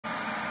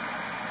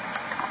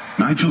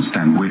Nigel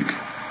Stanwyck.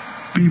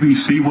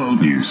 BBC World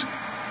News.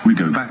 We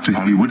go back to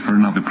Hollywood for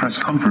another press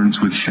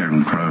conference with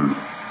Sheryl Crow.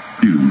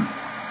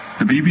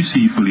 The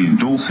BBC fully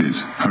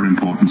endorses. Her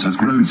importance has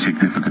grown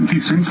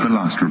significantly since the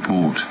last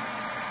report.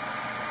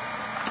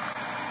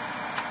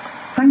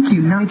 Thank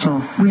you,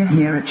 Nigel. We're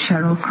here at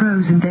Sheryl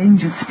Crow's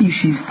Endangered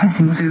Species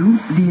Petting Zoo.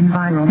 The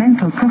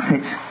environmental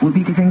prophet will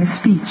be giving a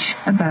speech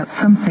about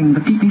something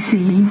the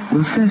BBC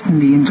will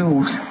certainly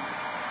endorse.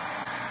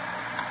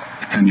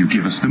 Can you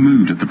give us the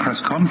mood at the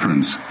press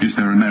conference? Is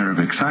there an air of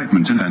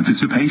excitement and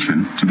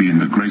anticipation to be in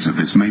the grace of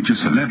this major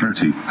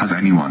celebrity? Has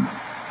anyone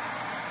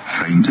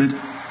fainted?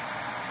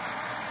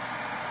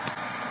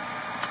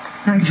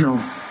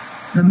 Nigel,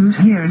 the mood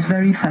here is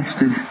very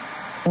festive.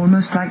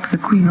 Almost like the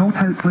Queen or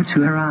Pope were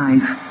to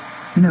arrive.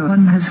 No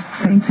one has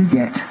fainted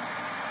yet.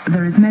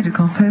 There is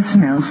medical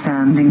personnel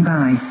standing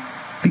by,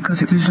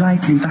 because it is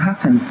likely to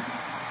happen.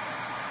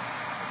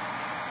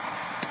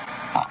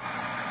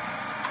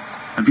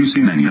 Have you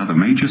seen any other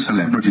major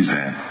celebrities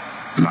there?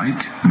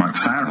 Like Mike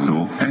Farrell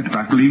or Ed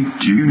Bagley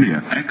Jr.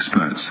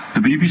 Experts,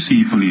 the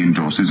BBC fully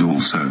endorses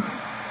also.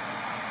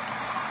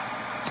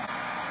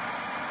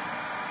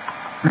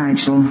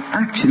 Nigel,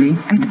 actually,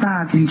 Ed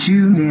Bagley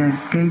Jr.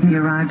 gave me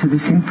a ride to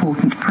this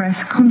important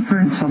press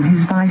conference on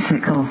his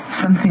bicycle,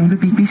 something the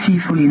BBC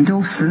fully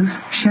endorses.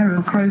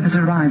 Sheryl Crow has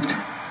arrived.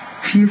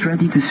 She is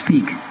ready to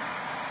speak.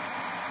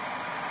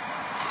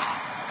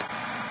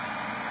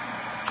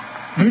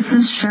 This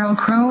is Sheryl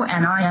Crow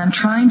and I am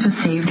trying to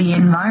save the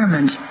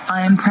environment.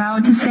 I am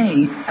proud to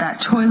say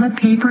that toilet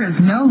paper is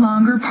no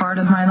longer part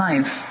of my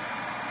life.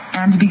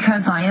 And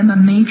because I am a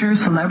major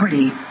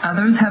celebrity,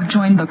 others have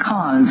joined the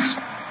cause.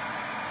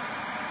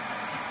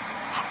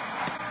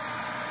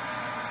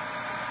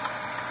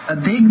 A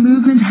big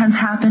movement has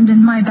happened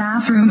in my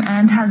bathroom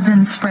and has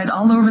been spread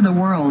all over the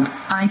world.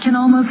 I can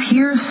almost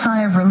hear a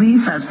sigh of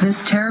relief as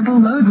this terrible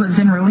load was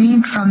been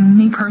relieved from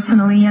me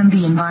personally and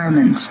the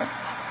environment.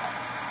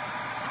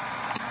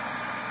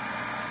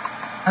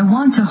 I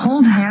want to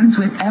hold hands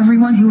with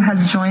everyone who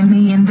has joined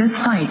me in this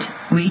fight.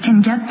 We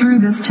can get through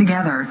this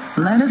together.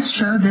 Let us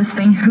show this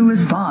thing who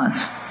is boss.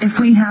 If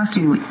we have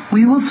to,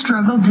 we will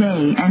struggle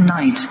day and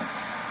night.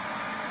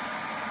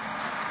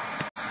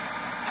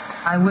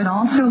 I would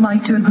also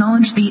like to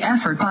acknowledge the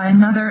effort by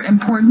another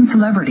important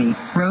celebrity,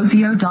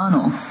 Rosie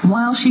O'Donnell.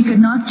 While she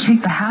could not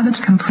kick the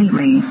habit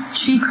completely,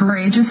 she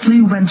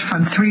courageously went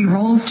from 3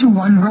 rolls to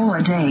 1 roll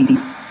a day.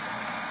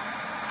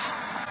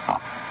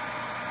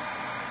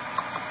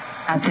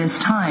 At this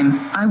time,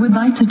 I would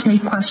like to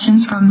take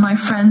questions from my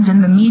friends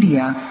in the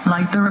media,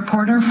 like the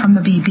reporter from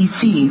the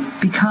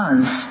BBC,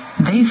 because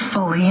they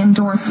fully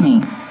endorse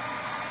me.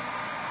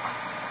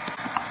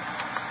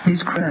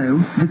 Ms. Crow,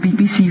 the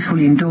BBC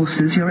fully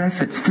endorses your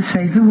efforts to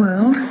save the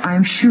world. I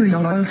am sure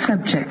your loyal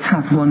subjects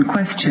have one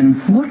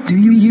question. What do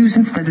you use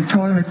instead of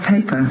toilet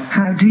paper?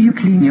 How do you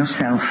clean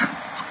yourself?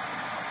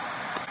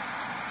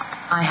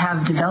 I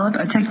have developed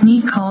a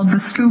technique called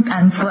the scoop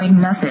and fling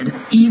method.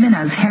 Even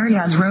as hairy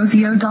as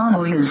Rosie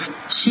O'Donnell is,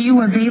 she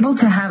was able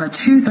to have a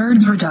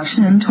 2/3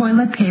 reduction in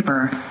toilet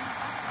paper.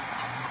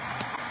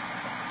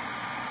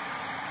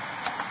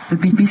 The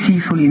BBC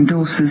fully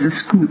endorses the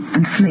scoop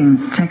and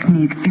fling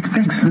technique. It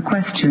begs the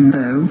question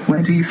though,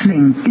 where do you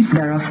fling? Is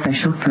there a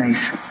special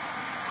place?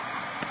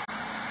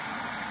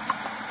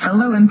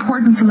 Fellow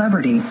important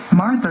celebrity,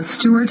 Martha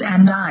Stewart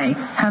and I,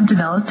 have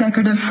developed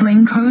decorative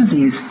fling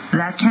cozies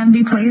that can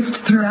be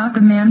placed throughout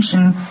the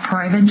mansion,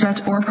 private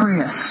jet or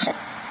Prius.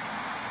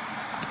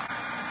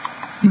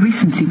 You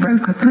recently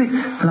broke up with,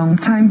 long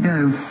time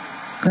ago,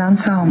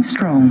 Lance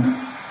Armstrong.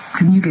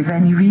 Can you give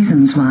any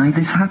reasons why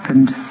this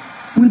happened?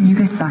 Will you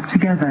get back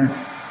together?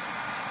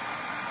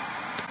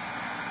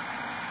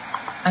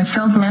 I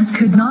felt Lance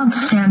could not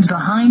stand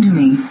behind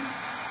me.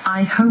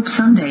 I hope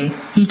someday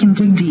he can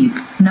dig deep,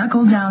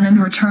 knuckle down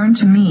and return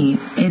to me.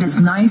 It is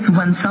nice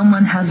when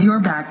someone has your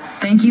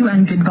back. Thank you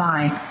and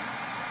goodbye.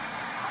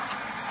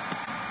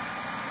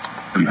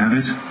 You have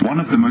it. One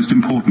of the most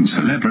important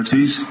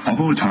celebrities of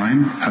all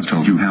time has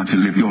told you how to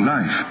live your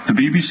life. The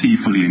BBC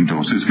fully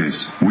endorses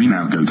this. We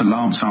now go to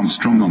Lance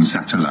Armstrong on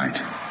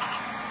satellite.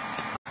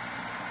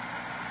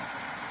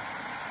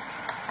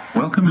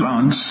 Welcome,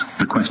 Lance.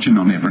 The question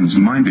on everyone's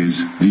mind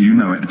is, do you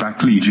know Ed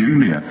Bagley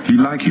Jr.? He,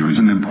 like you, is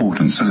an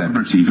important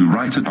celebrity who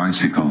rides a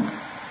bicycle.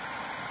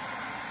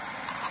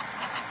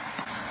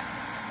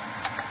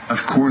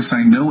 Of course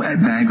I know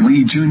Ed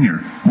Bagley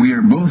Jr. We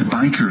are both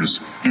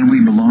bikers, and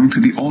we belong to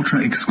the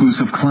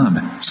ultra-exclusive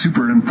club,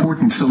 Super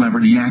Important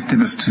Celebrity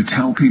Activists who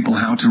tell people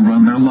how to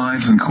run their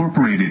lives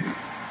incorporated.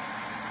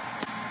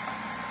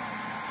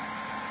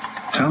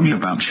 Tell me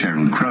about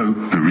Sheryl Crow,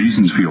 the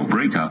reasons for your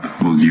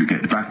breakup. Will you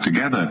get back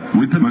together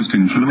with the most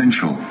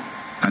influential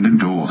and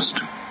endorsed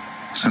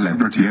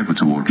celebrity ever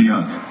to walk the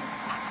earth?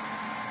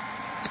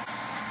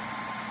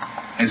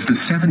 As the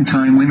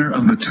 7-time winner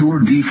of the Tour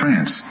de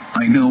France,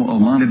 I know a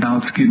lot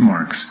about skid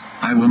marks.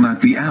 I will not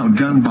be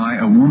outdone by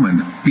a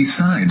woman.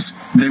 Besides,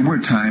 there were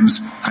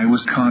times I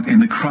was caught in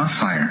the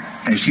crossfire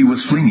as she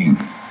was flinging.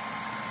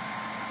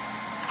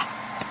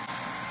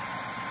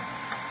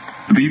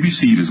 The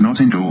BBC does not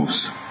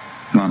endorse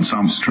Lance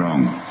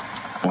Armstrong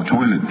or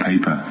toilet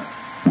paper.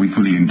 We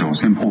fully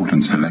endorse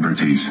important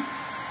celebrities: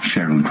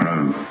 Sheryl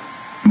Crow,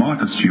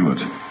 Martha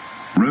Stewart,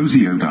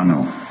 Rosie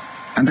O'Donnell,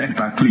 and Ed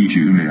Buckley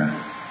Jr.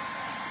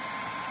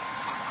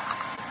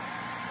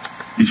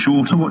 Be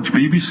sure to watch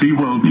BBC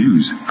World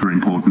News for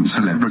important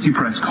celebrity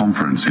press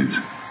conferences.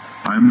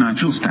 I am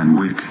Nigel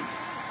Stanwyck.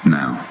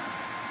 Now,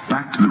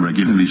 back to the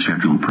regularly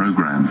scheduled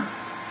program.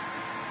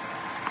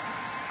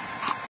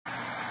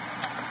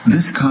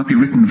 This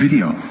copywritten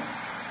video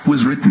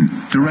was written,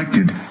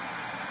 directed,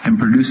 and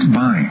produced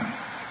by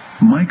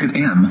Mike at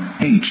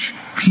MHPGCA.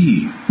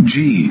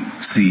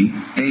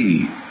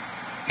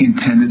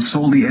 Intended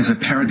solely as a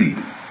parody.